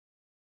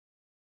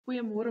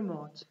Goeiemôre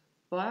maats,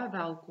 baie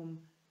welkom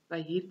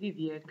by hierdie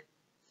week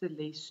se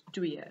les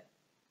 2,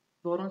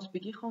 waar ons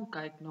bietjie gaan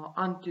kyk na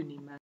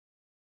antonieme.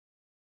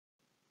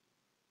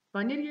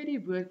 Wanneer jy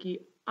die woordjie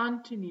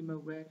antonieme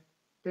hoor,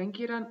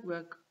 dink jy dan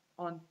ook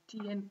aan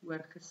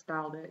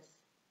teenoorgesteldes.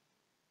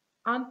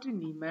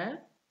 Antonieme,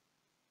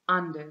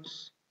 anders.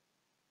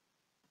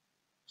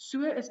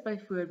 So is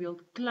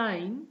byvoorbeeld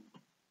klein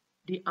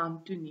die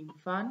antoniem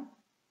van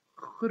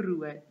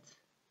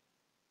groot.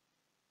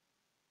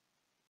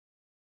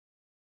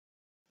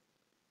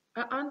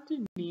 'n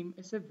Antoniem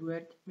is 'n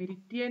woord met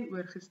die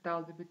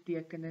teenoorgestelde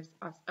betekenis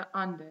as 'n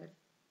ander.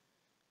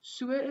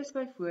 So is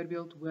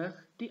byvoorbeeld hoog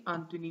die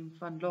antoniem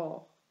van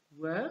laag.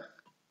 Hoog,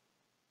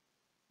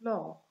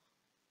 laag.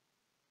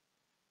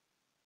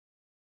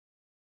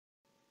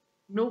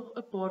 Nog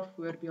 'n paar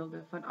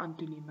voorbeelde van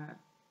antonieme.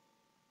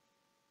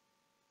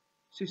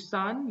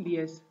 Susan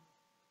lees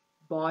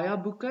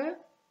baie boeke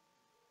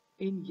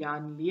en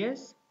Jan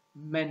lees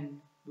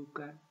min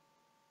boeke.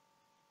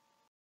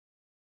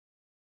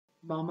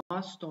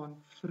 Mamma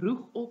staan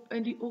vroeg op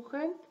in die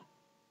oggend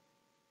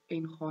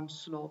en gaan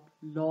slaap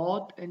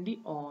laat in die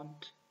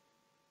aand.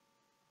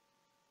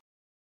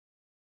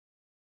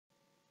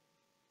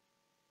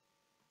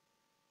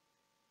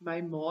 My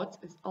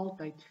maats is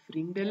altyd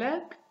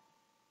vriendelik.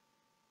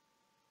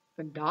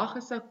 Vandag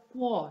is ek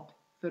kwaad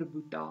vir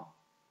Boeta.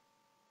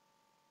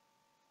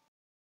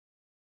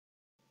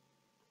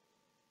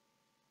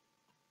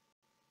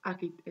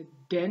 Ek het 'n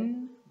dun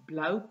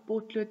blou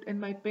potlood in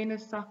my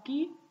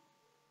pennesakkie.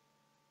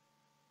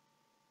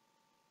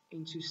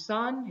 En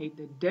Susan het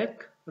 'n dik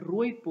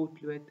rooi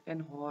potlood in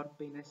haar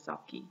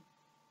pennesakkie.